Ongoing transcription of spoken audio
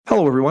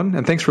Hello, everyone,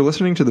 and thanks for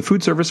listening to the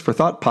Food Service for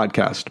Thought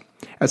podcast.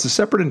 As a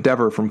separate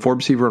endeavor from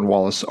Forbes, Seaver, and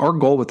Wallace, our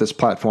goal with this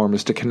platform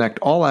is to connect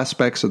all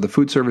aspects of the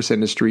food service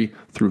industry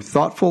through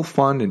thoughtful,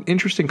 fun, and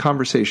interesting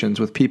conversations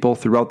with people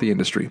throughout the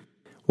industry.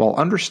 While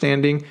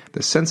understanding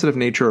the sensitive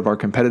nature of our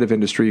competitive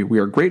industry, we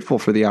are grateful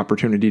for the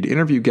opportunity to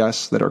interview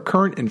guests that are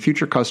current and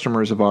future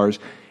customers of ours,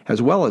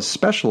 as well as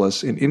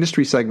specialists in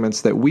industry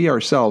segments that we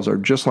ourselves are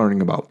just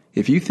learning about.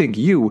 If you think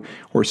you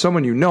or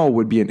someone you know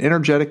would be an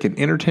energetic and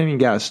entertaining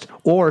guest,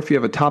 or if you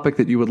have a topic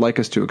that you would like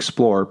us to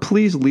explore,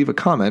 please leave a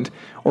comment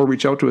or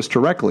reach out to us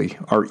directly.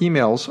 Our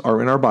emails are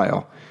in our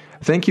bio.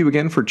 Thank you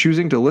again for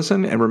choosing to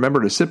listen, and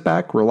remember to sit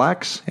back,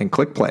 relax, and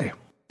click play.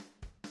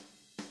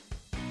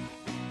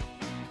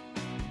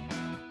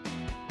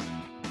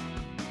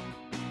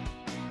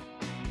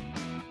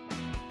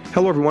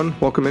 Hello, everyone.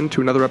 Welcome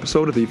into another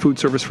episode of the Food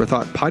Service for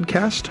Thought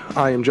podcast.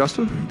 I am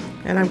Justin.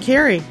 And I'm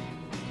Carrie.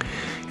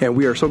 And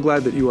we are so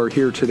glad that you are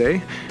here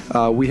today.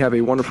 We have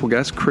a wonderful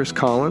guest, Chris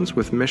Collins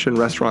with Mission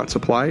Restaurant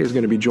Supply is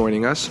going to be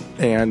joining us.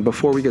 And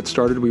before we get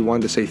started, we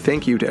wanted to say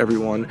thank you to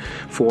everyone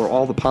for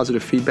all the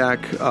positive feedback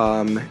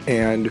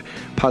and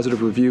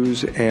positive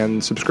reviews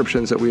and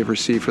subscriptions that we have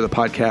received for the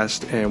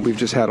podcast. And we've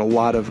just had a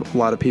lot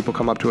of people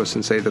come up to us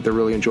and say that they're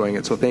really enjoying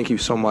it. So thank you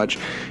so much.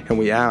 And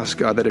we ask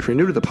that if you're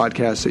new to the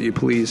podcast, that you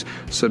please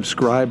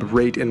subscribe,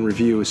 rate, and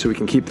review so we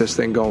can keep this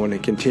thing going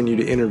and continue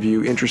to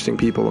interview interesting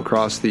people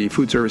across the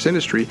food service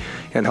industry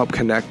and help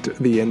connect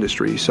the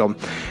industry. So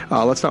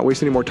let's not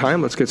waste any more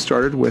time. Let's get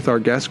started with our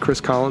guest,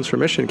 Chris Collins from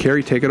Mission.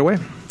 Carrie, take it away.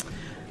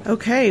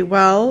 Okay,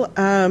 well,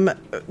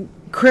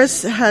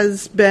 Chris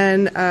has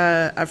been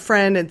a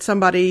friend and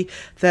somebody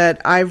that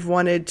I've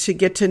wanted to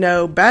get to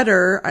know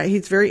better.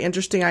 He's very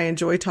interesting. I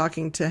enjoy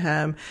talking to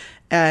him,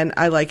 and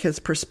I like his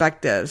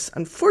perspectives.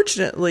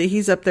 Unfortunately,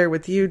 he's up there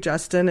with you,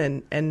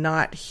 Justin, and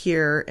not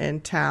here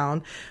in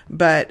town.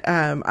 But,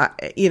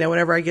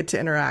 whenever I get to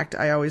interact,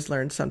 I always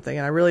learn something.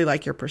 And I really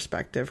like your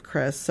perspective,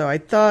 Chris. So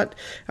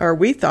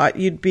we thought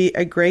you'd be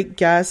a great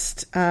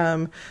guest.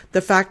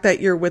 The fact that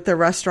you're with a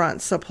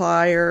restaurant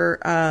supplier,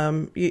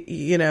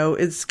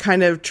 is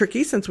kind of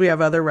tricky since we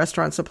have other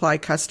restaurant supply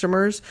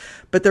customers.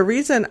 But the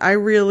reason I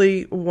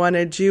really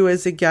wanted you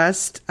as a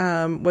guest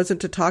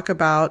wasn't to talk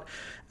about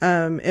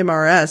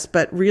MRS,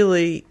 but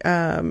really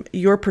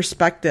your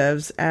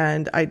perspectives.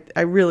 And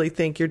I really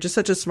think you're just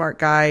such a smart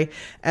guy.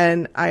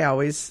 And I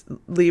always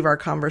leave our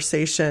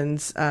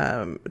conversations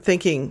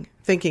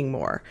thinking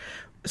more.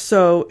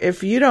 So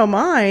if you don't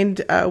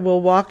mind,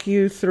 we'll walk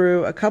you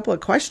through a couple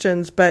of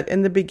questions. But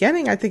in the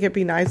beginning, I think it'd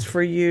be nice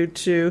for you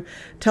to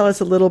tell us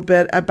a little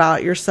bit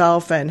about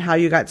yourself and how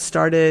you got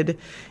started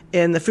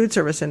in the food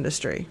service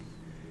industry.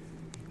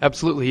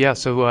 Absolutely, yeah.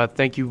 So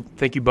thank you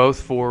both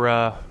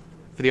for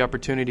the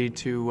opportunity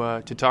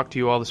to talk to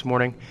you all this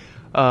morning.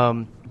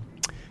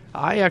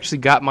 I actually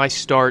got my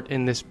start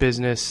in this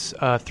business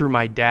through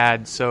my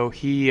dad. So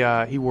he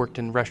worked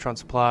in restaurant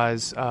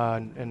supplies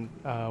and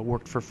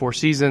worked for Four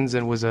Seasons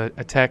and was a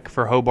tech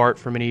for Hobart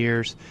for many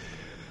years.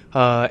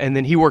 And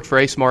then he worked for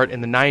A Smart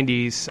in the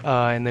 90s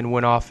and then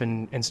went off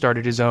and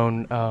started his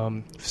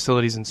own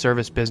facilities and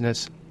service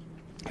business.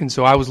 And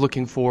so I was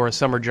looking for a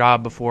summer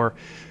job before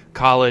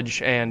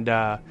college and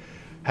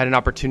had an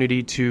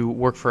opportunity to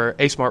work for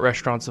A Smart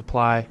Restaurant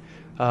Supply,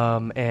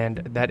 and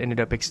that ended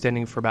up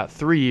extending for about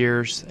 3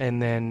 years.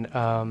 And then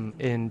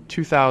in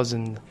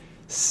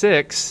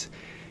 2006,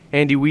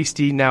 Andy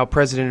Wieste, now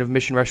president of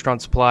Mission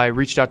Restaurant Supply,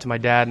 reached out to my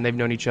dad, and they've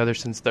known each other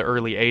since the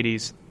early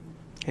 80s.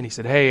 And he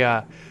said, hey,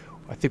 I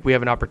think we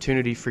have an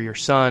opportunity for your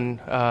son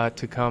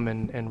to come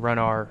and run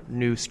our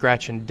new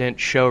Scratch and Dent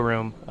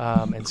showroom.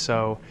 And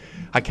so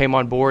I came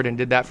on board and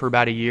did that for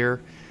about a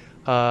year.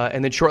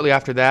 And then shortly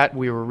after that,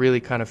 we were really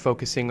kind of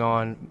focusing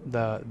on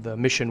the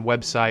Mission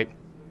website,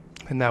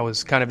 and that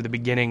was kind of the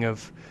beginning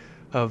of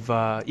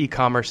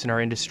e-commerce in our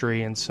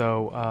industry. And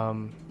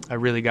so I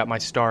really got my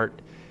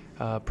start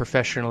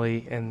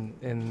professionally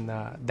in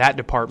that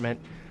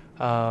department,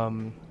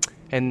 and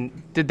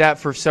did that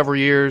for several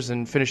years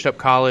and finished up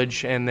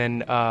college. And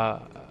then I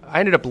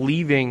ended up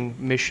leaving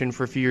Mission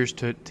for a few years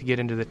to get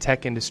into the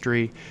tech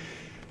industry.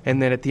 And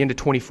then at the end of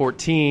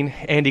 2014,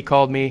 Andy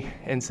called me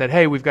and said,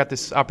 hey, we've got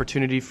this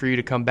opportunity for you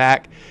to come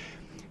back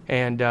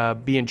and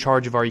be in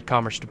charge of our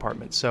e-commerce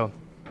department. So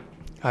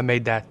I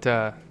made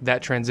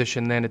that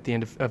transition then at the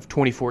end of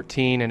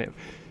 2014, and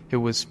it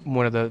was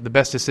one of the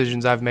best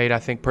decisions I've made, I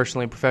think,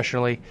 personally and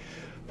professionally.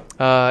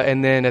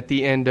 And then at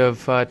the end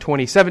of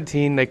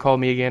 2017, they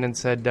called me again and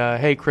said,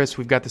 hey, Chris,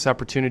 we've got this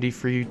opportunity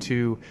for you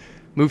to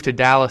move to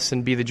Dallas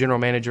and be the general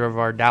manager of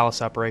our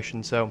Dallas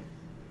operation. So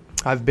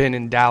I've been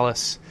in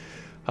Dallas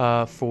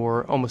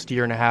for almost a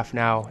year and a half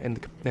now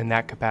in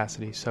that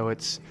capacity. So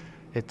it's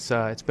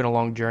been a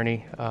long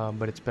journey,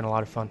 but it's been a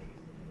lot of fun.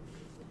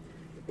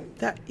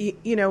 That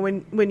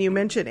when you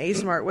mention A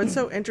Smart, what's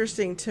so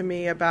interesting to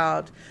me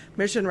about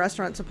Mission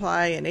Restaurant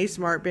Supply and A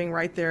Smart being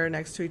right there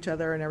next to each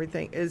other and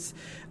everything is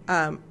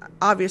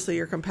obviously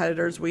your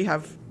competitors. We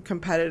have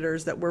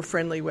competitors that we're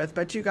friendly with,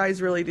 but you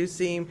guys really do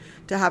seem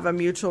to have a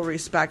mutual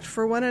respect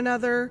for one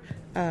another.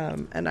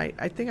 And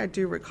I think I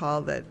do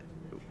recall that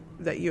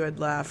you had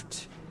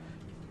left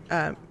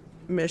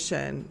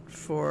Mission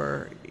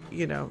for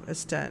a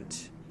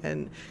stint.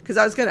 And because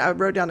I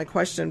wrote down a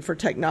question for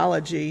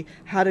technology.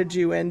 How did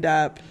you end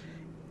up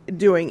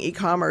doing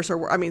e-commerce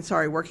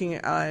working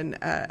on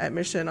at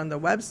Mission on the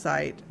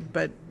website?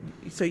 But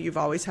so you've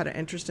always had an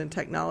interest in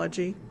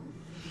technology?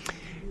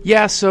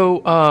 Yeah.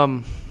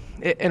 So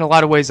in a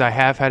lot of ways, I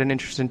have had an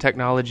interest in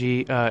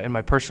technology. In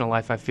my personal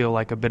life, I feel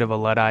like a bit of a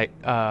Luddite.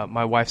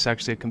 My wife's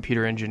actually a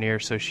computer engineer,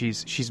 so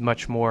she's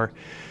much more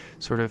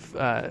sort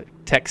of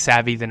tech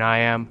savvy than I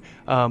am.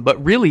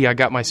 But really, I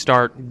got my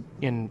start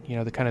in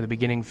the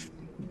beginning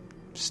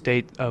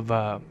state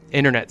of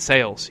internet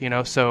sales.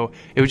 So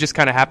it was just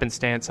kind of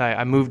happenstance.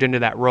 I moved into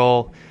that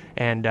role,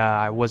 and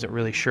I wasn't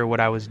really sure what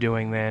I was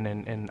doing then,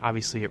 and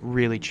obviously it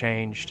really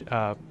changed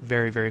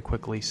very, very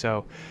quickly.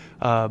 So,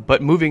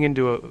 but moving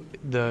into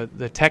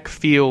the tech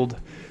field,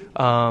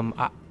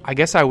 I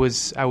guess I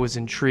was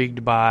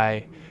intrigued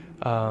by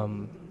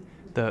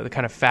the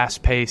kind of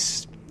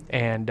fast-paced.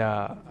 And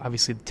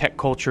obviously, the tech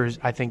culture,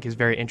 I think, is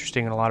very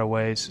interesting in a lot of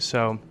ways.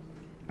 So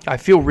I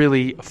feel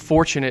really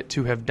fortunate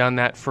to have done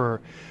that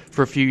for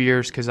a few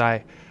years because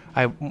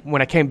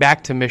when I came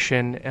back to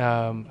Mission,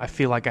 I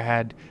feel like I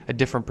had a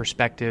different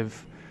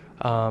perspective,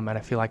 and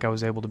I feel like I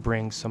was able to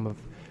bring some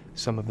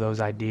of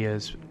those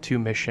ideas to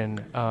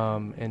Mission.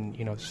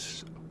 And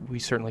we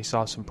certainly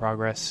saw some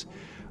progress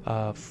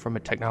from a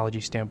technology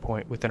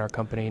standpoint within our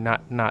company.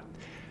 Not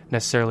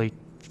necessarily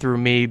through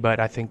me, but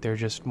I think there's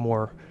just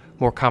more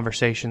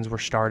conversations were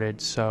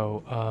started.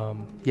 So,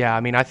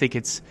 I think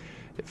it's,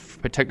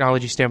 from a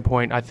technology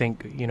standpoint, I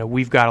think,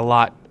 we've got a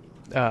lot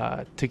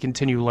to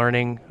continue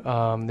learning.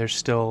 There's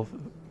still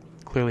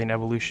clearly an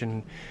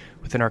evolution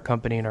within our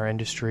company and our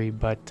industry,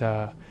 but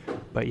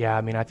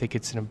yeah, I think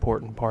it's an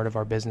important part of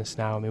our business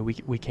now.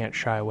 We can't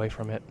shy away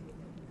from it.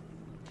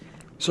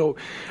 So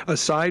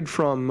aside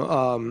from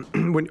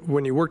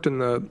when you worked in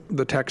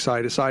the tech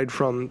side, aside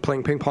from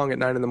playing ping pong at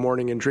 9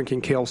 a.m. and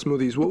drinking kale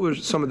smoothies, what were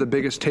some of the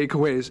biggest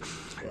takeaways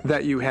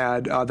that you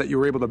had that you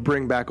were able to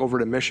bring back over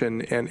to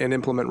Mission and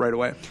implement right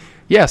away?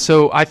 Yeah,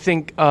 so I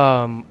think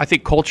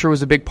culture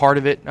was a big part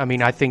of it.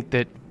 I think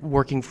that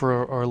working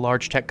for a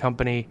large tech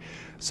company,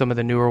 some of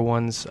the newer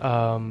ones,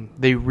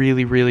 they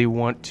really, really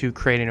want to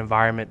create an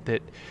environment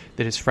that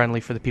is friendly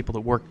for the people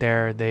that work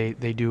there.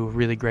 They do a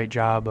really great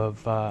job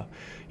of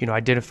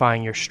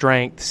identifying your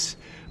strengths,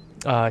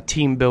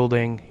 team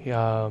building.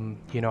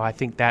 I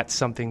think that's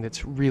something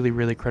that's really,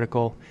 really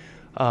critical.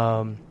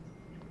 And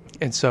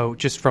so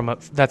just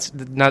that's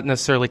not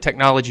necessarily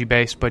technology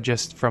based, but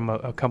just from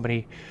a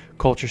company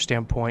culture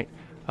standpoint,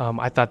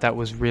 I thought that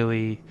was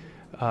really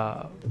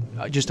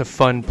just a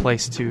fun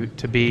place to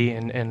be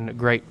and a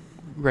great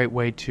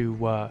way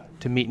to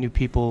meet new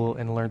people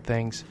and learn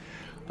things.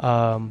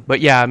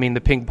 But yeah,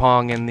 the ping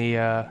pong and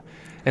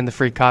the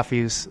free coffee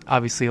is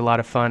obviously a lot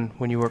of fun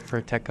when you work for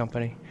a tech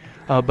company.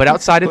 But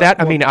outside of that,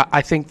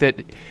 I think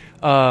that,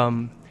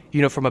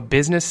 from a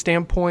business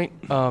standpoint,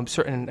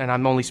 and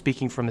I'm only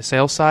speaking from the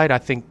sales side, I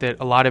think that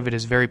a lot of it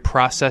is very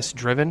process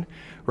driven,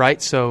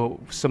 right? So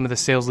some of the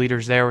sales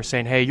leaders there were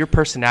saying, hey, your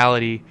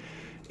personality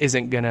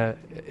isn't gonna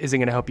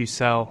help you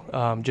sell.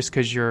 Just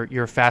because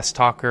you're a fast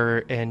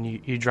talker and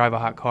you drive a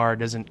hot car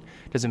doesn't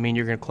mean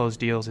you're gonna close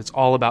deals. It's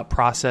all about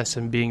process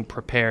and being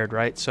prepared,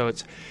 right? So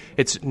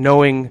it's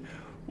knowing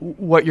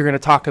what you're going to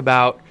talk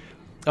about,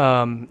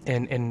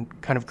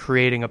 and kind of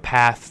creating a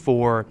path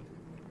for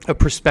a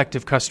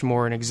prospective customer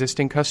or an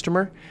existing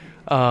customer,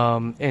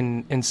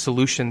 in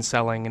solution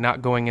selling and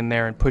not going in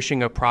there and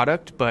pushing a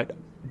product, but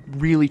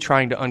really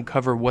trying to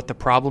uncover what the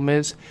problem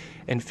is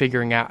and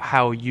figuring out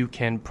how you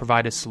can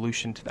provide a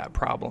solution to that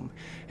problem.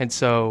 And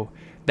so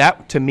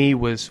that to me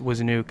was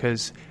new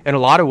because in a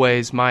lot of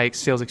ways my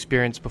sales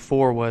experience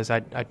before was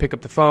I'd pick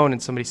up the phone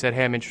and somebody said,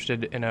 hey, I'm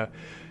interested in a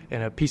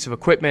piece of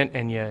equipment,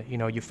 and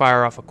you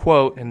fire off a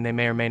quote, and they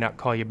may or may not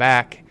call you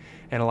back,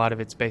 and a lot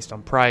of it's based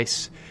on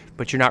price,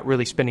 but you're not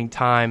really spending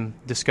time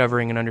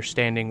discovering and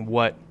understanding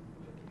what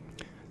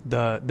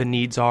the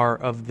needs are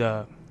of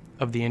the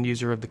end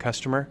user, of the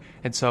customer.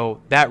 And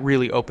so that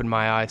really opened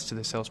my eyes to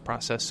the sales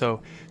process.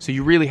 So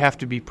you really have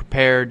to be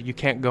prepared. You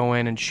can't go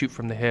in and shoot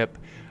from the hip.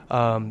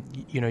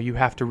 You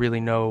have to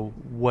really know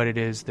what it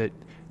is that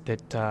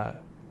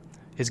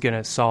is going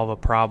to solve a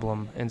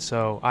problem. And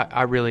so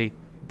I really,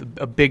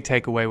 a big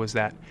takeaway was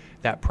that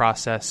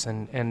process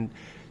and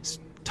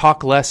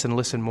talk less and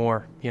listen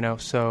more,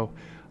 so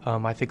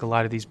I think a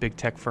lot of these big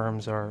tech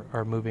firms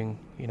are moving,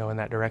 in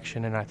that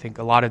direction. And I think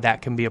a lot of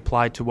that can be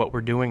applied to what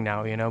we're doing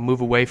now,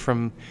 move away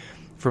from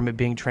it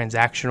being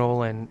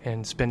transactional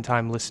and spend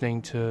time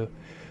listening to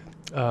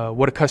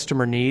what a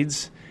customer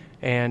needs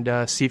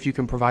and see if you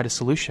can provide a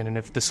solution. And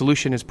if the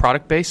solution is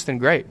product-based, then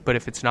great. But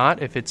if it's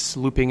not, if it's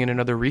looping in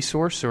another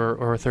resource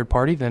or a third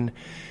party, then,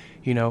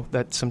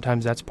 that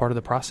sometimes that's part of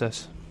the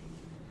process.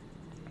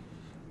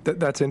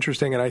 That's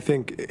interesting, and I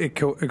think it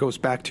goes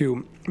back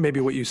to maybe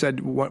what you said.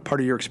 What part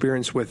of your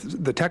experience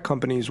with the tech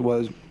companies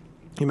was,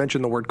 you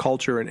mentioned the word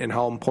culture and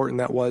how important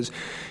that was,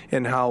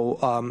 and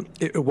how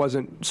it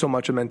wasn't so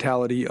much a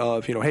mentality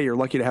of, hey, you're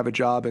lucky to have a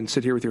job and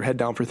sit here with your head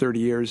down for 30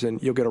 years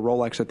and you'll get a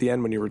Rolex at the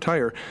end when you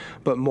retire,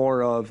 but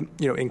more of,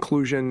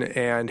 inclusion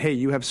and, hey,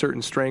 you have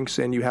certain strengths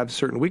and you have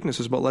certain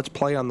weaknesses, but let's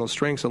play on those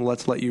strengths and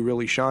let's let you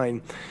really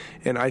shine.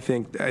 And I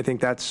think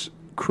that's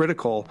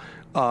critical.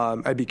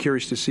 I'd be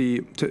curious to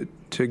see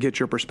to get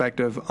your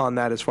perspective on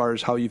that as far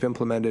as how you've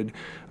implemented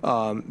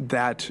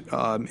that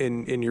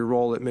in your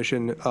role at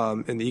Mission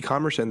in the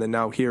e-commerce, and then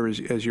now here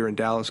as you're in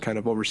Dallas, kind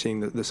of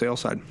overseeing the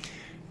sales side.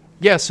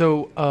 Yeah.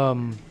 So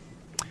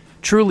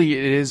truly,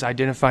 it is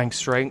identifying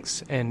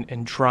strengths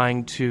and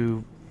trying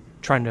to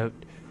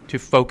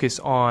focus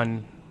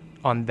on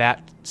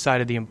that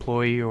side of the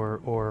employee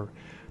or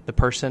the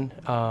person.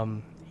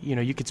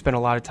 You could spend a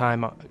lot of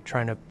time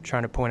trying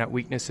to point out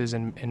weaknesses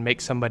and make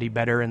somebody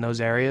better in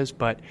those areas,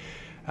 but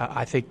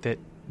I think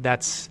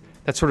that's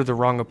sort of the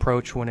wrong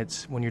approach when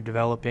you're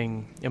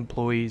developing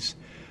employees.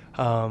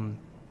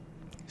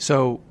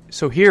 So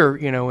here,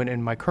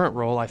 in my current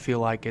role, I feel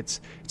like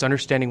it's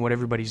understanding what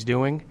everybody's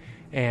doing,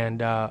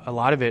 and a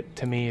lot of it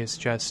to me is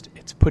just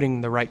it's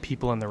putting the right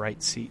people in the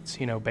right seats,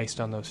 based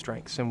on those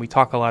strengths. And we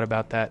talk a lot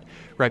about that,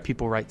 right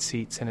people, right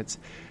seats, and it's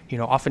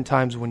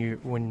oftentimes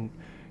when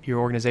your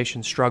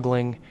organization's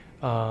struggling,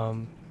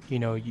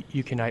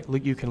 you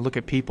can look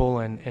at people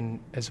and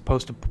as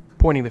opposed to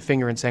pointing the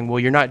finger and saying, well,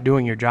 you're not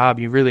doing your job,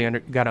 you really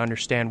got to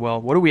understand,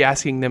 well, what are we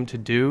asking them to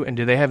do, and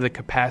do they have the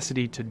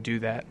capacity to do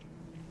that?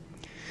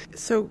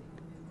 So,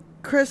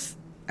 Chris,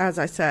 as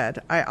I said,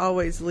 I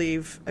always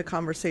leave a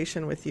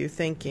conversation with you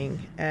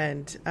thinking,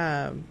 and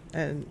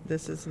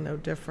this is no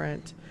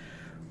different.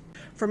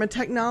 From a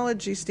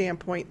technology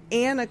standpoint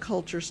and a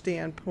culture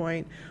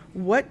standpoint,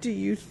 what do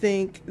you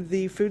think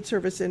the food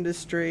service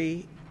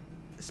industry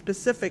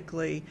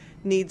specifically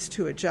needs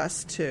to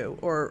adjust to,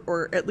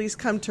 or at least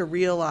come to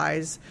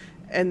realize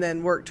and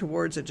then work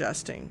towards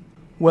adjusting?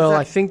 Well,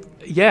 I think,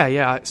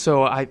 yeah.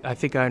 So I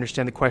think I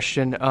understand the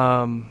question.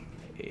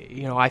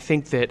 I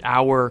think that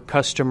our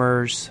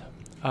customers'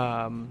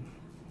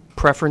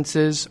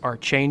 preferences are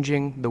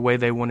changing. The way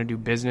they want to do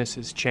business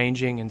is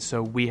changing, and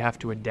so we have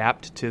to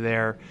adapt to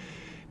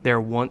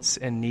their wants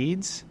and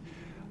needs.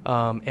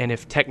 And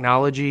if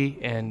technology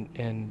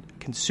and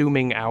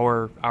consuming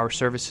our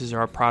services or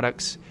our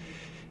products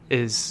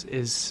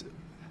is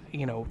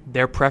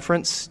their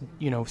preference,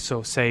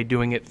 so say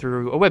doing it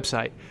through a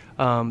website,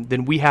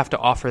 then we have to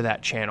offer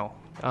that channel.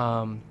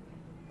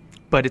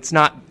 But it's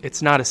not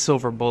a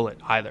silver bullet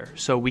either.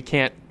 So we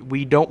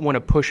don't want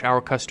to push our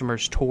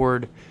customers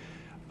toward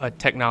a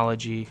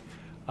technology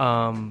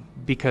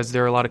because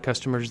there are a lot of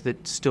customers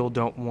that still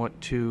don't want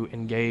to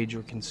engage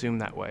or consume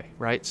that way,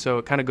 right? So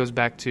it kind of goes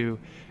back to,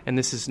 and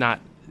this is not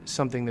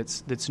something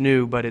that's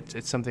new, but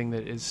it's something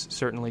that is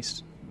certainly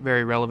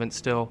very relevant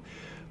still.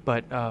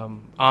 But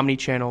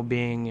omni-channel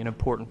being an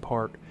important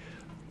part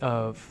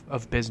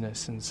of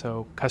business, and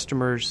so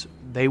customers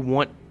they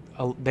want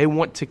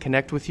to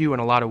connect with you in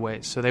a lot of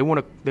ways. So they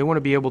want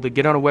to be able to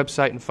get on a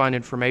website and find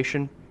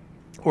information,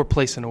 or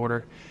place an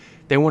order.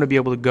 They want to be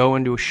able to go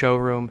into a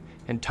showroom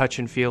and touch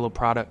and feel a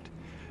product.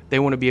 They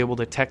want to be able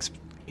to text,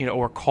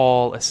 or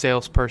call a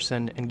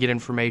salesperson and get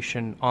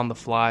information on the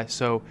fly.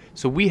 So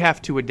we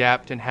have to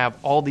adapt and have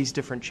all these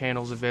different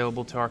channels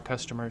available to our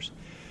customers.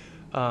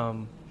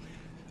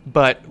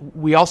 But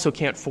we also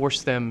can't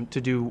force them to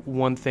do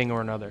one thing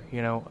or another,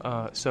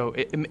 So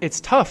it's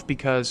tough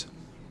because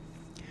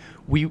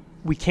we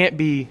can't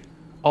be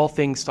all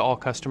things to all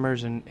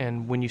customers,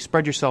 and when you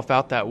spread yourself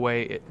out that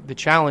way, the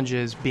challenge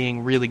is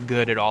being really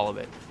good at all of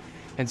it.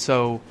 And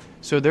so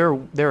there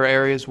are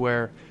areas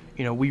where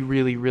we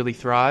really, really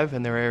thrive,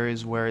 and there are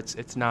areas where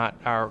it's not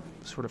our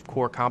sort of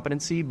core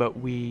competency, but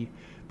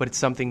it's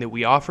something that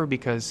we offer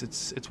because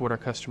it's what our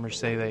customers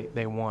say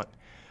they want.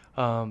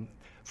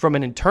 From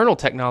an internal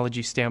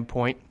technology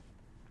standpoint,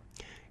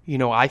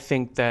 I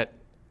think that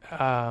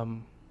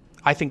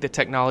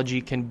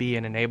technology can be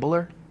an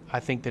enabler. I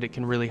think that it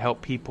can really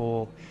help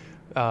people,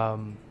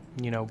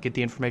 get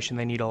the information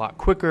they need a lot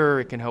quicker.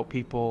 It can help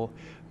people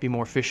be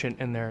more efficient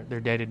in their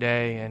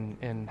day-to-day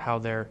and how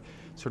they're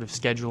sort of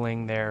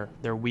scheduling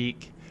their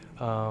week,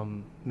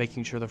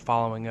 making sure they're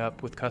following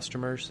up with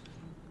customers.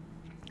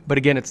 But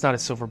again, it's not a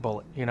silver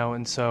bullet,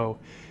 and so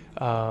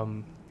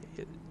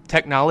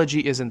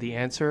technology isn't the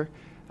answer.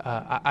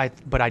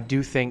 But I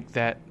do think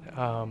that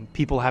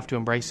people have to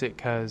embrace it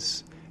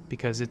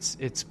because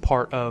it's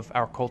part of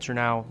our culture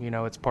now.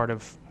 It's part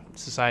of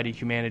society,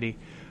 humanity.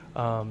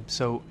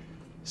 So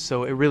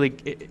it really,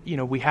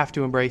 we have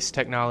to embrace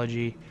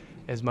technology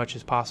as much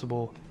as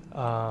possible.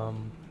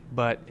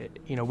 But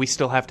we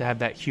still have to have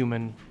that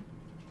human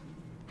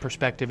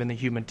perspective and the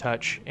human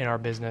touch in our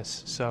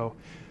business. So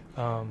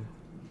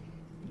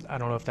I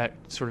don't know if that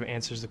sort of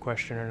answers the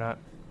question or not.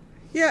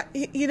 Yeah,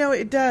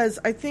 it does.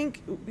 I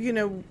think,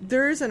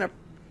 there isn't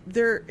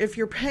if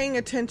you're paying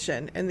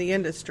attention in the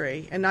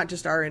industry, and not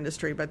just our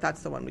industry, but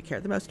that's the one we care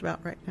the most about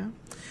right now,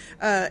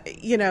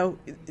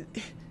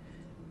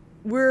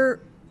 we're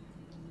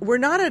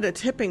not at a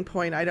tipping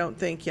point, I don't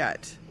think,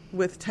 yet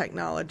with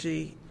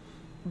technology.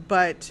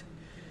 But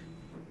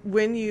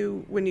when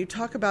you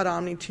talk about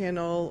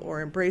omnichannel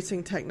or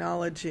embracing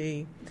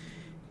technology,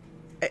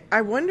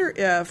 I wonder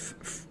if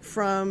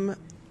from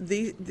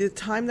the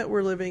time that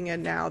we're living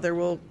in now, there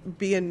will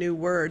be a new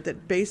word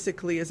that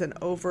basically is an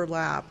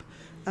overlap,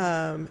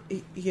 of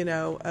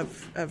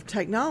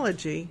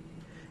technology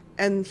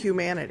and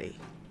humanity,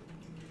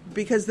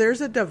 because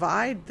there's a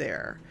divide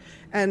there,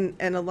 and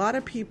a lot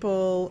of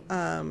people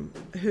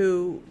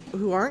who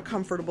aren't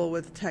comfortable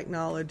with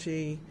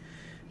technology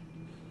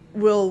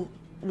will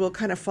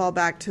kind of fall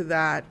back to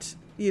that,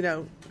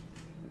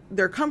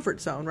 their comfort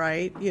zone,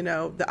 right?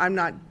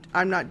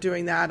 I'm not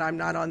doing that. I'm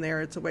not on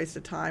there. It's a waste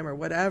of time or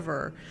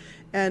whatever.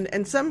 And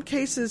in some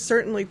cases,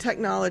 certainly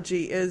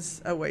technology is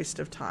a waste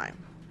of time.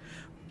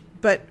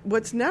 But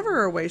what's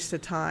never a waste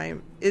of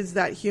time is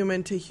that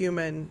human to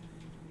human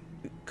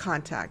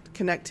contact,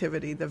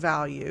 connectivity, the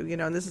value,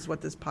 and this is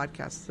what this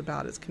podcast is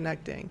about, is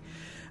connecting.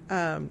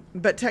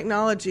 But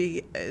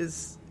technology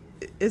is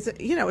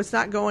it's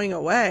not going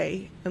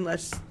away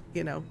unless,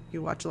 you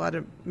watch a lot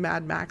of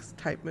Mad Max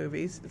type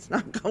movies. It's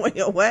not going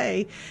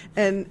away.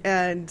 So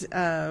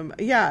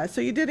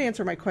you did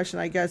answer my question,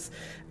 I guess.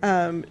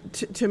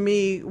 To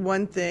me,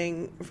 one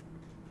thing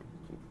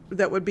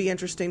that would be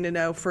interesting to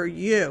know for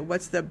you,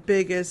 what's the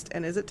biggest,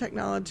 and is it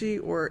technology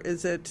or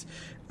is it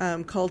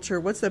culture?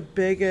 What's the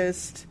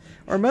biggest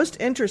or most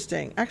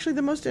interesting, actually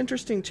the most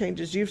interesting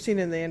changes you've seen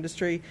in the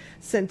industry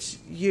since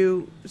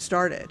you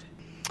started?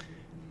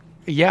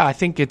 Yeah, I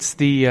think it's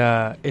the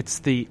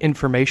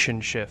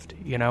information shift.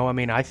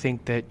 I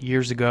think that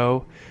years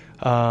ago,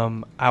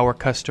 our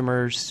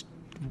customers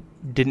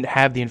didn't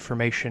have the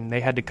information.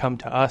 They had to come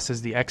to us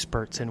as the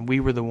experts, and we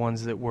were the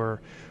ones that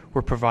were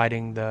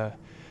providing the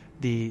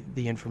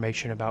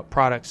information about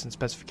products and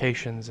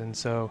specifications. And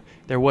so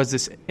there was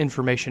this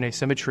information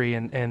asymmetry,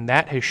 and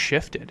that has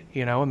shifted.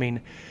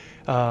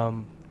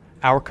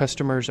 Our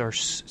customers are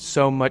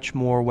so much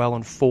more well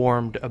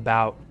informed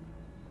about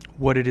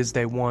what it is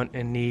they want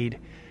and need,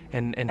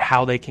 and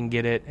how they can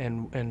get it,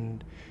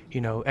 and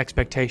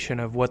expectation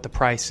of what the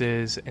price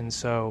is. And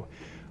so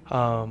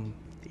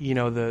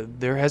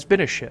there has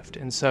been a shift.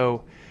 And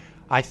so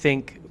I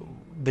think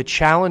the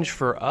challenge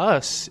for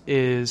us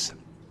is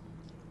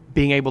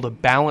being able to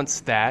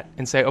balance that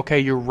and say, okay,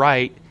 you're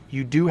right,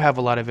 you do have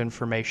a lot of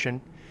information,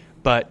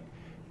 but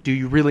do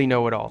you really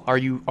know it all?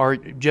 Are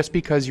just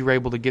because you're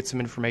able to get some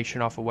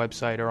information off a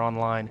website or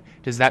online,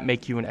 does that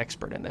make you an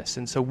expert in this?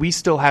 And so we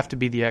still have to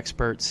be the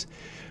experts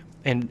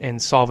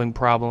and solving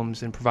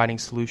problems and providing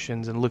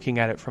solutions and looking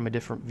at it from a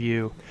different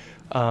view.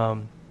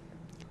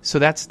 So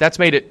that's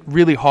made it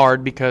really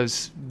hard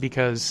because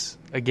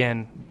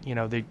again,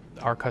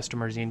 our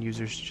customers, the end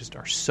users, just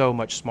are so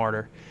much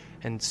smarter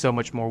and so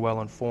much more well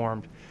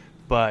informed.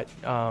 But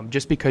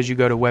just because you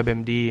go to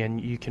WebMD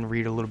and you can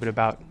read a little bit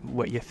about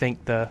what you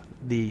think the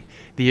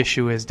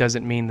issue is,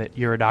 doesn't mean that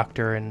you're a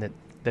doctor and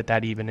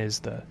that even is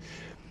the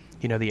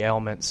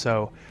ailment.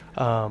 So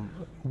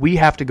we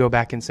have to go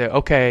back and say,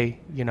 okay,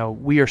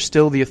 we are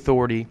still the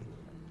authority.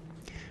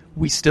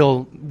 We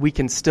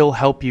can still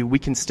help you. We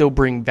can still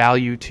bring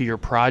value to your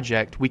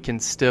project. We can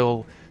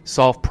still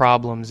solve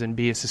problems and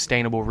be a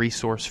sustainable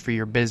resource for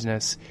your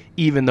business,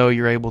 even though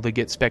you're able to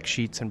get spec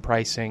sheets and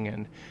pricing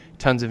and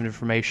tons of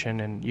information,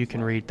 and you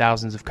can read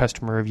thousands of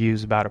customer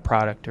reviews about a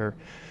product or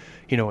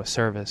a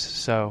service.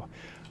 So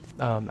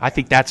I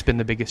think that's been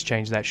the biggest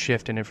change, that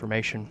shift in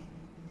information.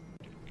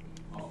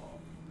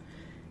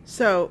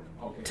 So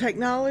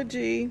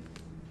technology,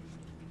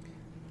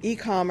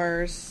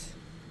 e-commerce,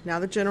 now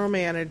the general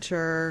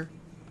manager.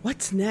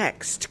 What's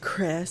next,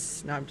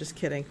 Chris? No, I'm just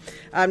kidding.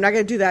 I'm not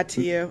going to do that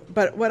to you.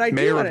 But what I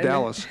Mayor do of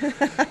Dallas.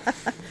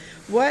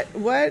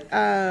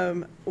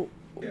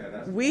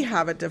 We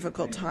have a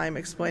difficult time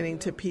explaining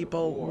to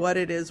people what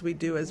it is we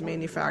do as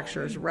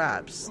manufacturers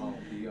reps.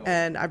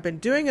 And I've been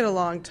doing it a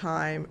long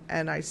time,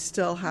 and I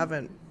still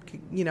haven't,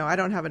 I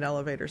don't have an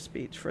elevator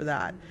speech for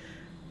that.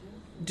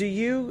 Do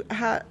you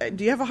have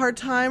a hard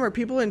time? Are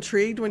people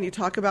intrigued when you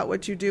talk about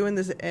what you do in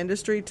this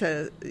industry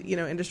to,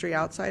 industry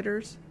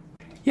outsiders?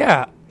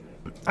 Yeah,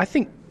 I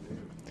think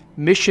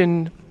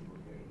Mission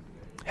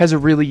has a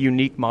really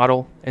unique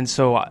model, and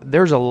so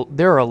there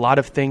are a lot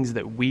of things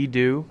that we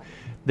do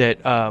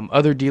that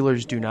other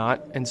dealers do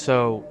not. And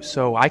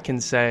so I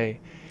can say,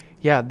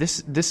 yeah,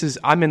 this is,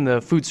 I'm in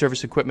the food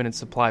service equipment and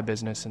supply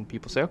business, and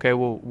people say, okay,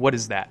 well, what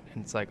is that?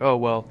 And it's like, oh,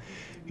 well,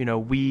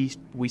 we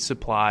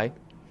supply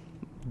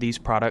these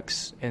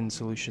products and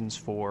solutions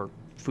for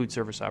food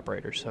service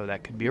operators. So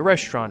that could be a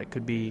restaurant, it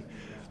could be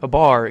a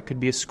bar, it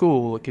could be a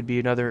school, it could be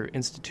another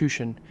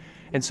institution.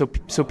 And so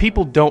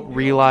people don't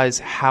realize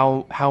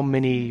how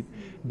many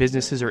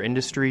businesses or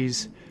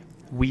industries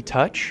we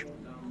touch.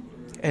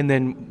 And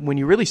then when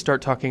you really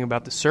start talking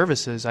about the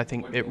services, I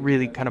think it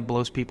really kind of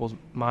blows people's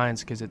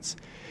minds, because it's,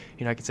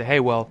 I could say, hey,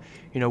 well,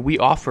 we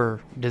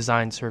offer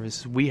design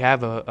services. We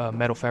have a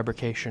metal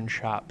fabrication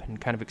shop, and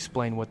kind of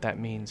explain what that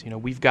means.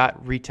 We've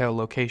got retail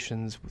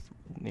locations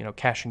with,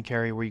 cash and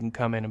carry, where you can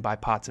come in and buy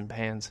pots and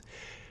pans.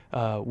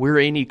 We're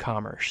in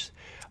e-commerce.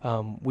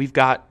 We've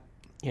got,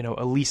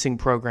 a leasing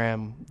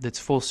program that's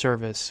full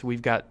service.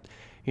 We've got,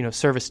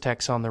 service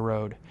techs on the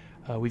road.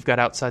 We've got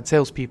outside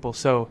salespeople.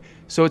 So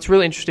it's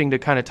really interesting to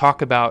kind of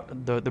talk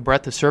about the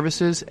breadth of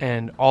services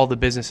and all the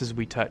businesses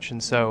we touch.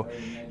 And so,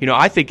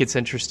 I think it's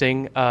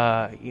interesting.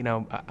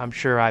 I'm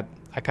sure I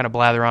kind of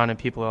blather on and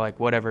people are like,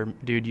 whatever,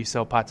 dude, you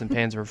sell pots and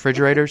pans and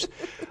refrigerators.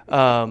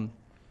 But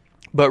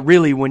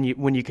really, when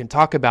you can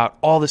talk about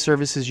all the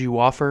services you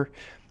offer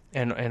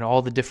and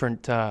all the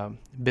different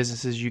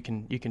businesses you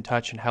can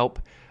touch and help,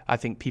 I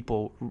think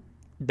people,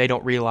 they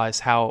don't realize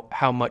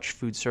how much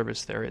food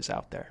service there is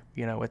out there.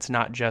 It's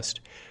not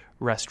just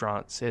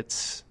restaurants.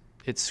 It's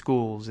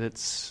schools.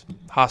 It's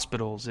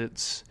hospitals.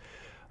 It's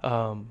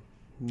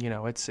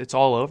it's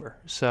all over.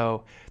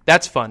 So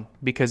that's fun,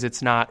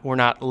 because we're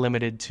not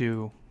limited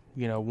to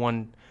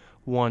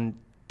one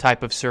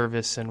type of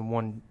service and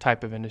one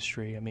type of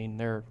industry. I mean,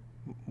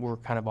 we're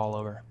kind of all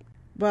over.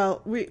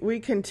 Well, we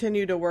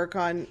continue to work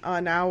on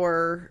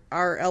our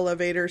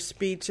elevator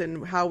speech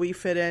and how we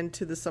fit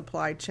into the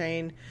supply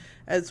chain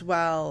as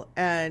well.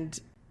 And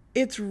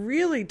it's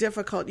really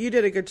difficult. You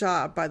did a good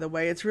job, by the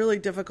way. It's really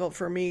difficult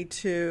for me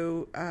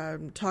to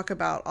talk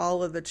about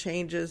all of the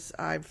changes.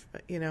 I'm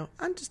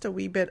just a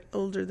wee bit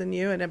older than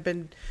you, and have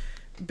been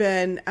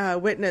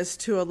witness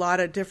to a lot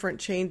of different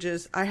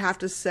changes. I have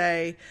to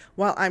say,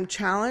 while I'm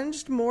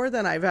challenged more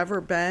than I've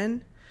ever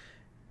been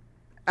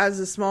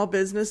as a small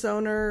business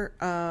owner,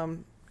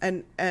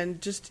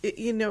 and just,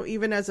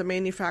 even as a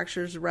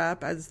manufacturer's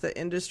rep, as the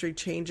industry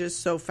changes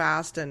so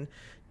fast, and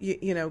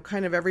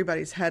kind of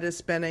everybody's head is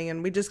spinning,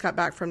 and we just got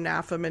back from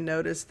NAFEM and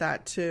noticed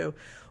that too.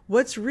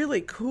 What's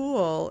really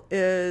cool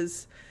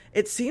is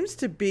it seems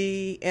to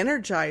be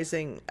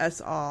energizing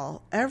us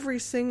all. Every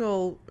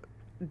single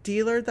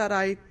dealer that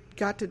I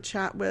got to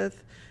chat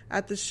with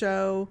at the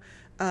show,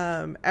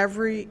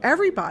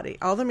 everybody,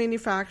 all the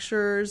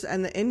manufacturers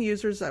and the end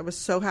users, I was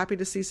so happy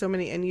to see so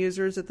many end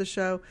users at the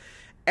show.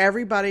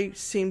 Everybody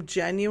seemed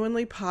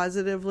genuinely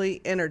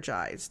positively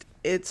energized.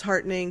 It's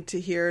heartening to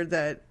hear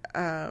that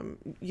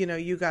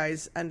you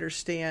guys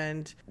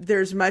understand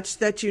there's much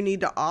that you need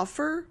to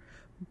offer,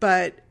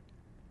 but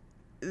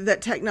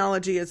that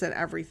technology isn't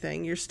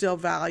everything. You're still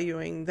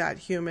valuing that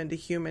human to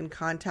human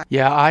contact.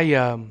 Yeah,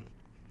 I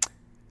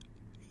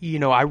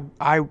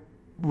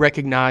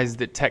recognize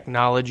that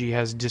technology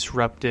has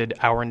disrupted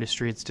our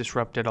industry. It's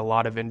disrupted a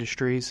lot of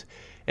industries,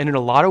 and in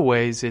a lot of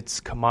ways it's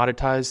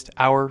commoditized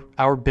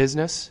our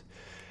business.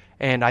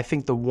 And I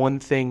think the one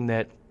thing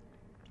that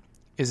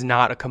is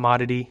not a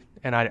commodity,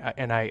 and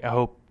I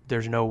hope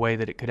there's no way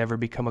that it could ever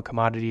become a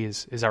commodity,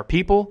 is our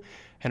people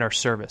and our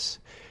service.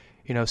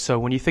 So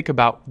when you think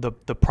about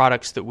the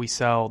products that we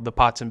sell, the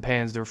pots and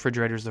pans, the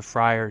refrigerators, the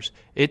fryers,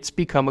 it's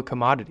become a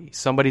commodity.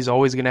 Somebody's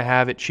always going to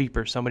have it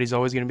cheaper. Somebody's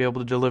always going to be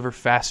able to deliver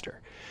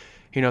faster.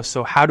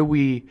 So how do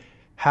we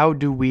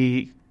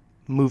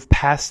move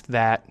past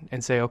that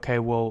and say, okay,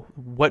 well,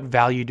 what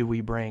value do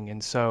we bring?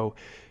 And so,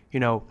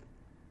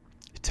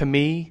 to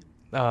me,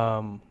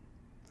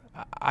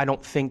 I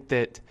don't think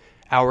that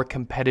our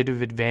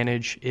competitive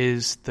advantage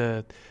is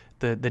the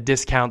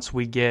discounts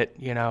we get,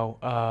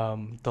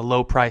 the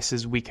low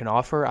prices we can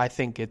offer. I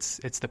think it's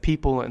the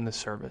people and the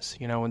service,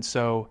 and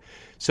so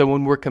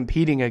when we're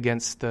competing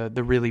against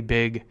the really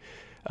big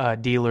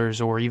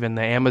dealers, or even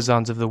the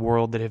Amazons of the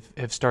world that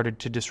have started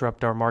to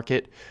disrupt our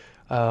market,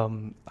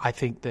 I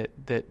think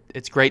that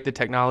it's great that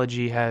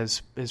technology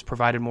has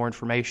provided more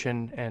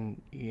information,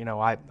 and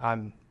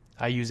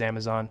I use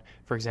Amazon,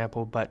 for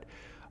example, but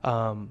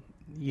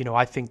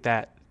I think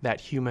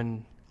that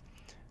human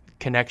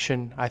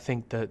connection, I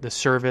think the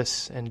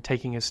service and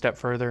taking a step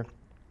further,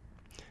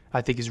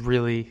 I think is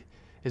really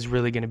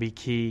going to be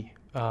key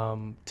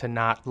to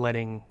not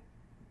letting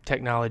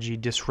technology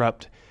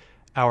disrupt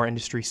our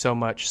industry so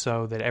much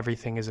so that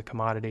everything is a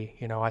commodity.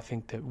 I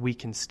think that we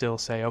can still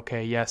say,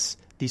 okay, yes,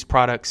 these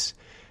products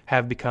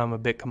have become a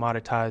bit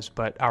commoditized,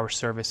 but our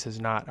service is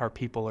not. Our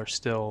people are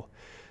still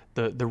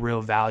the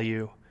real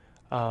value.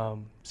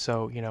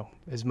 So,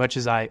 as much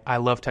as I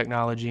love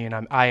technology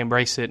and I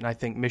embrace it, and I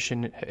think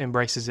Mission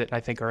embraces it, and I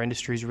think our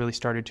industry's really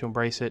started to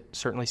embrace it,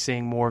 certainly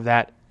seeing more of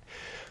that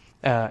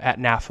at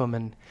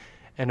NAFEM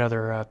and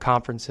other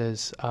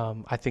conferences,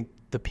 I think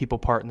the people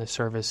part in the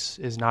service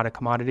is not a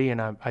commodity,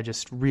 and I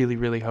just really,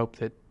 really hope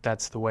that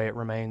that's the way it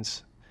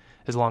remains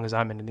as long as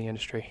I'm in the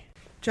industry.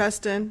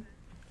 Justin,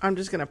 I'm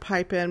just going to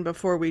pipe in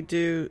before we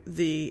do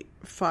the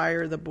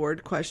fire the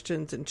board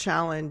questions and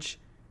challenge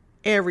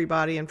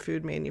everybody in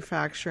food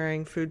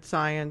manufacturing, food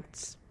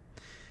science.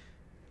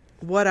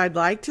 What I'd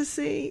like to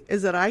see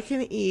is that I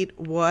can eat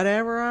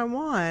whatever I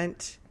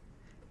want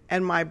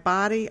and my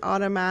body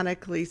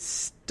automatically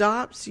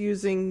stops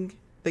using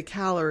the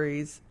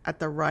calories at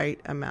the right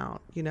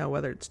amount,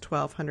 whether it's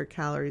 1,200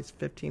 calories,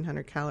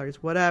 1,500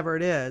 calories, whatever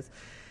it is.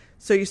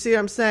 So you see what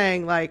I'm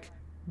saying? Like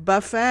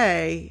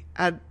buffet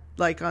at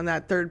like on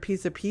that third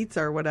piece of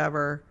pizza or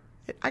whatever,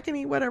 I can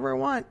eat whatever I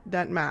want.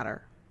 Doesn't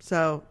matter.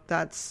 So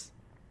that's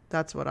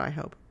what I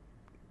hope.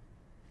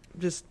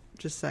 Just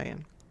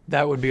saying.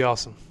 That would be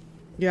awesome.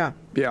 Yeah.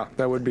 Yeah,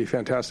 that would be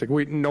fantastic.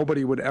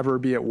 Nobody would ever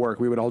be at work.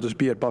 We would all just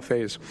be at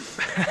buffets.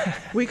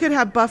 We could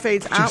have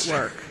buffets at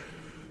work.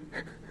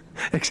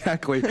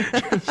 Exactly.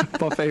 Just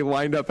buffet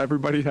lined up,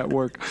 everybody at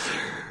work.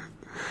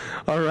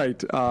 All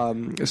right.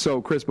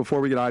 So, Chris, before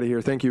we get out of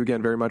here, thank you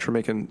again very much for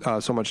making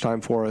so much time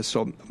for us.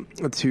 So,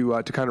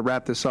 to kind of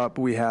wrap this up,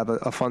 we have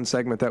a fun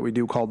segment that we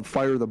do called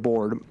Fire the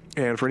Board.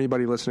 And for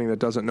anybody listening that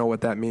doesn't know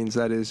what that means,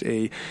 that is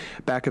a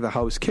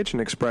back-of-the-house kitchen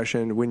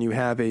expression when you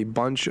have a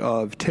bunch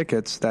of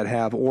tickets that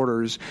have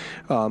orders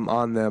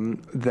on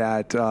them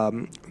that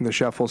the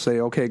chef will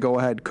say, okay, go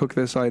ahead, cook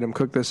this item,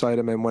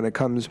 and when it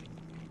comes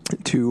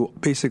to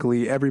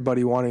basically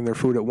everybody wanting their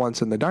food at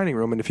once in the dining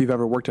room. And if you've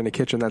ever worked in a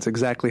kitchen, that's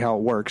exactly how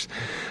it works.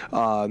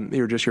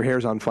 Your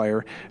hair's on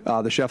fire.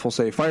 The chef will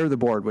say, fire the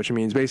board, which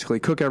means basically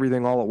cook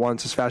everything all at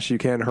once as fast as you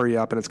can, hurry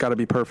up, and it's got to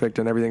be perfect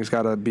and everything's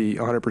got to be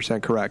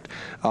 100% correct,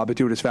 but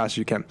do it as fast as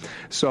you can.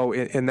 So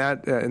in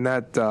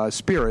that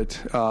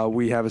spirit,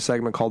 we have a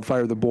segment called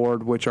Fire the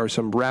Board, which are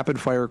some rapid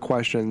fire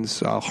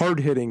questions,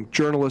 hard-hitting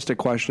journalistic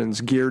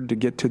questions geared to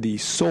get to the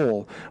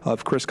soul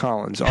of Chris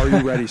Collins. Are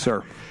you ready,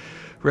 sir?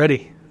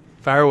 Ready.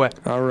 Fire away.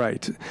 All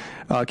right.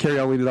 Carrie,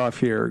 I'll lead it off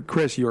here.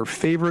 Chris, your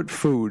favorite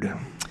food?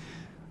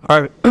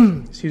 All right.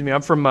 Excuse me.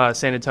 I'm from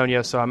San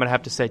Antonio, so I'm going to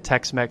have to say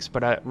Tex-Mex,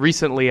 but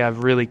recently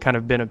I've really kind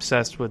of been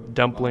obsessed with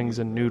dumplings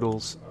and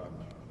noodles.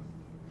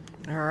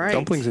 All right.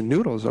 Dumplings and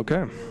noodles,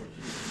 okay.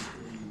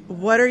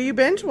 What are you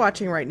binge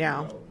watching right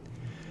now?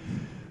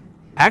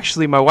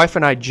 Actually, my wife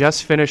and I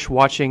just finished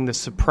watching The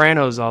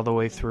Sopranos all the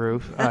way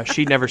through.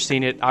 She'd never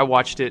seen it. I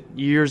watched it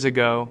years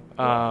ago,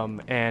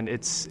 and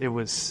it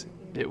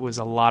was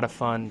a lot of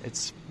fun.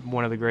 It's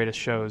one of the greatest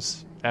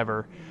shows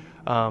ever.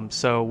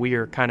 So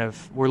we're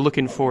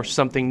looking for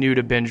something new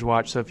to binge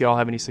watch. So if y'all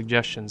have any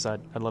suggestions,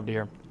 I'd love to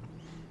hear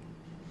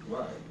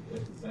them.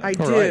 I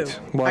do.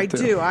 Right. I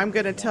do. I'm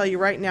going to tell you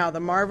right now, The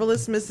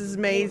Marvelous Mrs.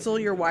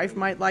 Maisel, your wife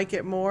might like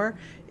it more.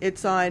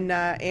 It's on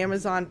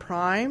Amazon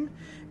Prime,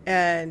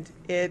 and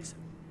it's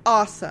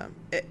awesome.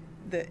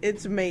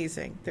 It's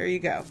amazing. There you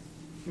go.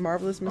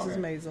 Marvelous Mrs.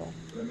 Maisel.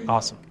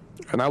 Awesome.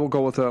 And I will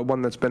go with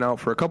one that's been out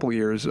for a couple of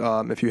years.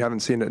 If you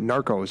haven't seen it,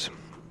 Narcos,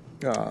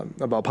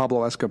 about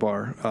Pablo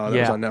Escobar. That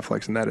was on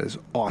Netflix, and that is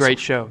awesome. Great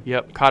show.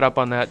 Yep, caught up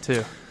on that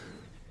too.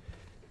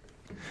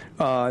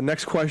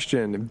 Next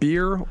question,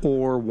 beer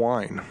or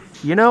wine?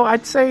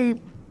 I'd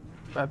say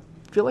I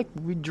feel like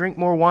we drink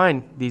more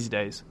wine these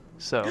days.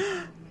 So.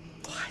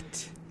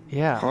 What?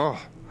 Yeah. Oh,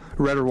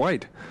 red or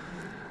white?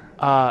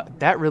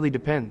 That really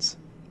depends.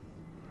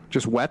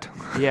 Just wet?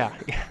 Yeah.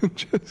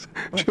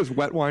 just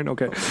wet wine?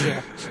 Okay.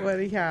 Yeah. What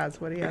he has.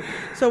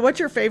 So what's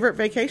your favorite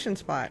vacation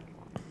spot?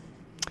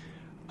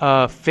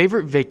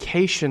 Favorite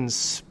vacation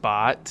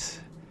spot?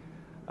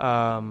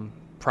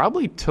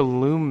 Probably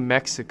Tulum,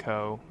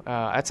 Mexico.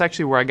 That's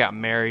actually where I got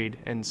married,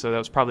 and so that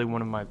was probably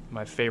one of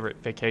my favorite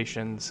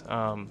vacations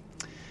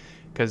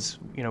because,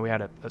 we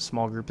had a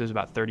small group. There's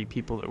about 30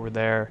 people that were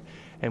there,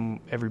 and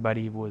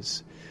everybody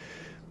was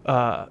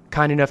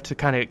kind enough to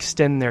kind of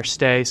extend their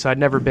stay. So I'd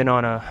never been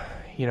on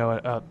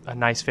a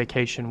nice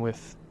vacation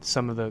with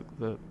some of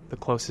the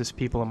closest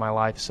people in my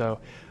life. So,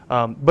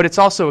 but it's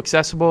also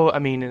accessible. I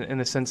mean, in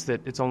the sense that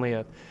it's only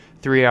a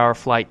 3-hour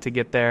flight to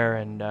get there,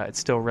 and it's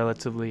still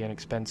relatively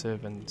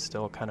inexpensive and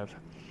still kind of,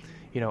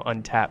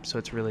 untapped. So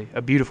it's really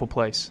a beautiful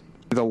place.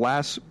 The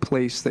last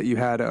place that you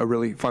had a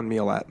really fun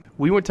meal at?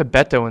 We went to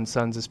Beto and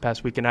Sons this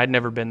past weekend. I'd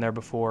never been there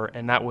before,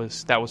 and that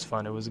was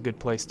fun. It was a good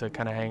place to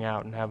kind of hang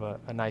out and have a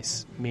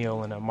nice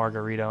meal and a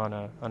margarita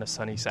on a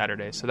sunny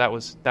Saturday. So that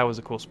was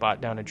a cool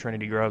spot down in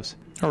Trinity Groves.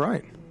 All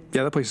right.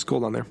 Yeah, that place is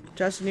cool down there.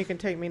 Justin, you can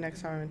take me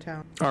next time I'm in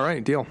town. All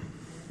right, deal.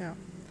 Yeah.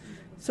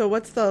 So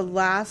what's the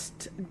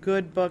last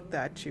good book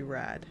that you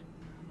read?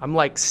 I'm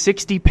like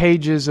 60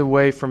 pages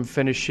away from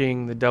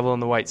finishing The Devil in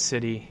the White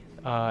City.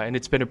 And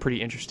it's been a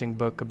pretty interesting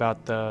book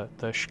about the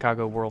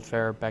Chicago World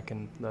Fair back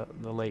in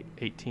the late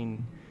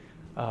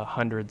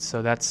 1800s.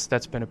 So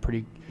that's been a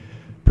pretty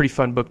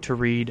fun book to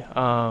read.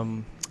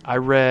 I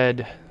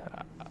read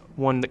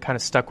one that kind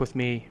of stuck with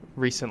me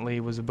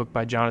recently was a book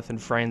by Jonathan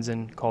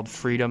Franzen called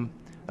Freedom.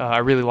 I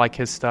really like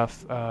his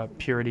stuff,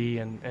 Purity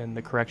and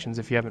the Corrections.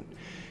 If you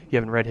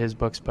haven't read his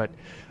books, but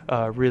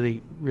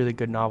really really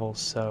good novels.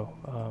 So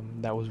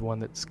that was one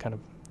that's kind of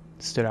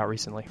stood out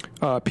recently.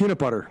 Peanut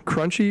butter,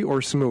 crunchy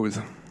or smooth?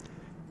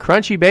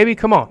 Crunchy, baby,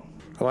 come on.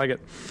 I like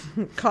it.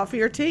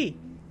 Coffee or tea?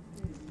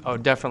 Oh,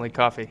 definitely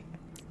coffee.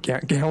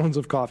 Gallons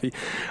of coffee.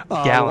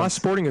 Gallons. The last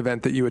sporting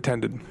event that you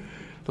attended?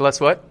 The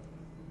last what?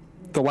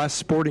 The last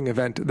sporting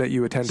event that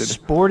you attended.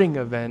 Sporting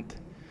event?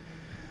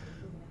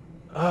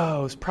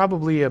 Oh, it was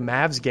probably a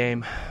Mavs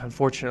game,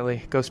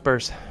 unfortunately. Go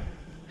Spurs.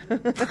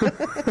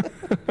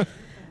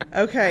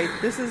 Okay,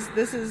 this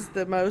is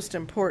the most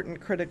important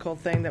critical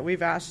thing that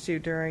we've asked you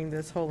during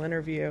this whole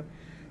interview.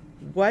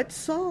 What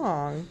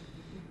song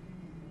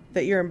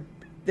that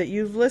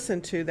you've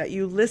listened to that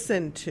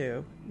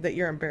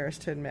you're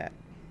embarrassed to admit?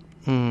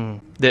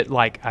 That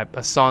like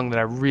a song that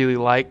I really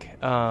like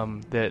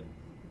that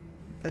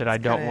I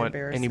don't want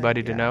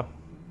anybody to know.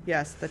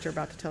 Yes, that you're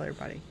about to tell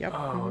everybody. Yep.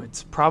 Oh,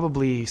 it's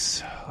probably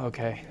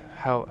okay.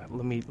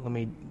 Let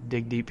me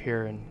dig deep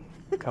here and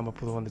come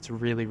up with one that's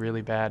really,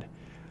 really bad.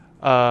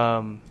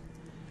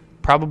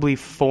 Probably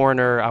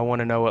Foreigner, I Want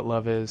to Know What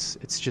Love Is.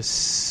 It's just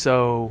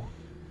so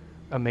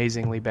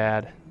amazingly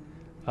bad.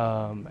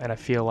 And I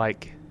feel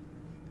like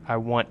I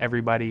want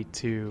everybody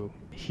to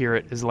hear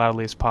it as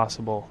loudly as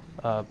possible,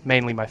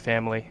 mainly my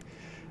family.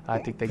 I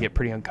think they get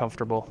pretty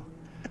uncomfortable.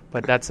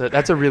 But that's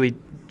a really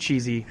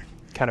cheesy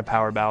kind of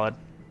power ballad.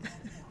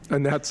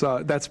 And that's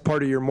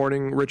part of your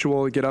morning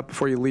ritual. You get up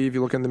before you leave,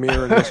 you look in the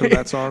mirror and listen to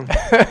that song?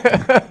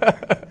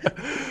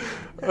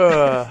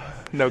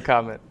 No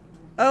comment.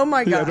 Oh,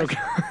 my gosh.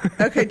 Yeah,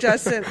 Okay,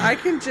 Justin, I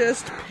can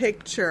just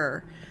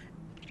picture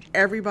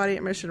everybody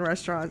at Mission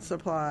Restaurant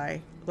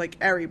Supply, like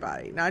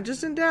everybody, not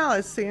just in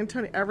Dallas, San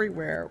Antonio,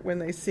 everywhere, when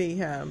they see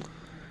him.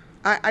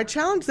 I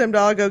challenge them to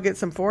all go get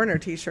some Foreigner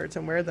T-shirts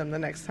and wear them the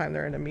next time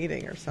they're in a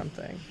meeting or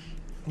something.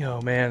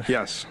 Oh, man.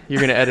 Yes. You're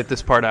going to edit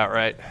this part out,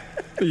 right?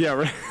 Yeah,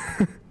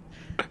 right.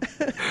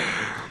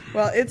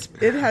 Well,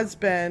 it has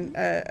been,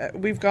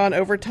 we've gone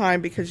over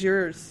time because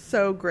you're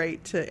so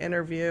great to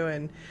interview.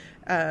 And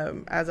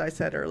as I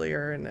said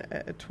earlier,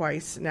 and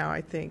twice now,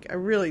 I think, I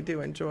really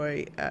do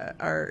enjoy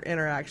our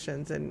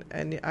interactions,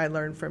 and I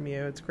learn from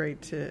you. It's great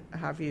to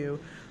have you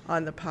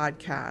on the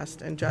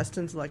podcast. And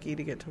Justin's lucky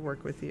to get to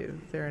work with you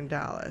there in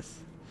Dallas.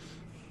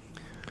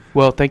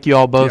 Well, thank you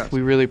all both. Yes.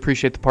 We really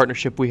appreciate the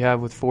partnership we have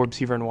with Forbes,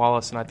 Seaver, and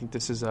Wallace, and I think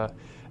this is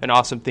an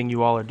awesome thing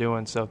you all are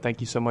doing. So thank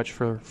you so much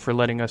for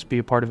letting us be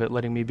a part of it,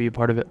 letting me be a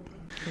part of it.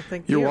 Well,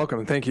 thank you. You're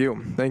welcome. Thank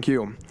you. Thank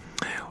you.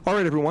 All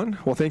right, everyone.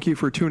 Well, thank you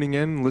for tuning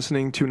in,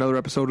 listening to another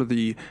episode of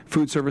the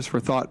Food Service for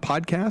Thought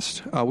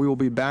podcast. We will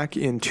be back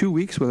in 2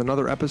 weeks with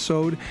another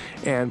episode.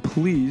 And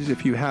please,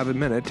 if you have a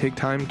minute, take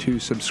time to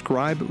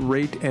subscribe,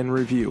 rate, and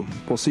review.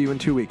 We'll see you in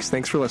 2 weeks.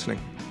 Thanks for listening.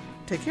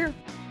 Take care.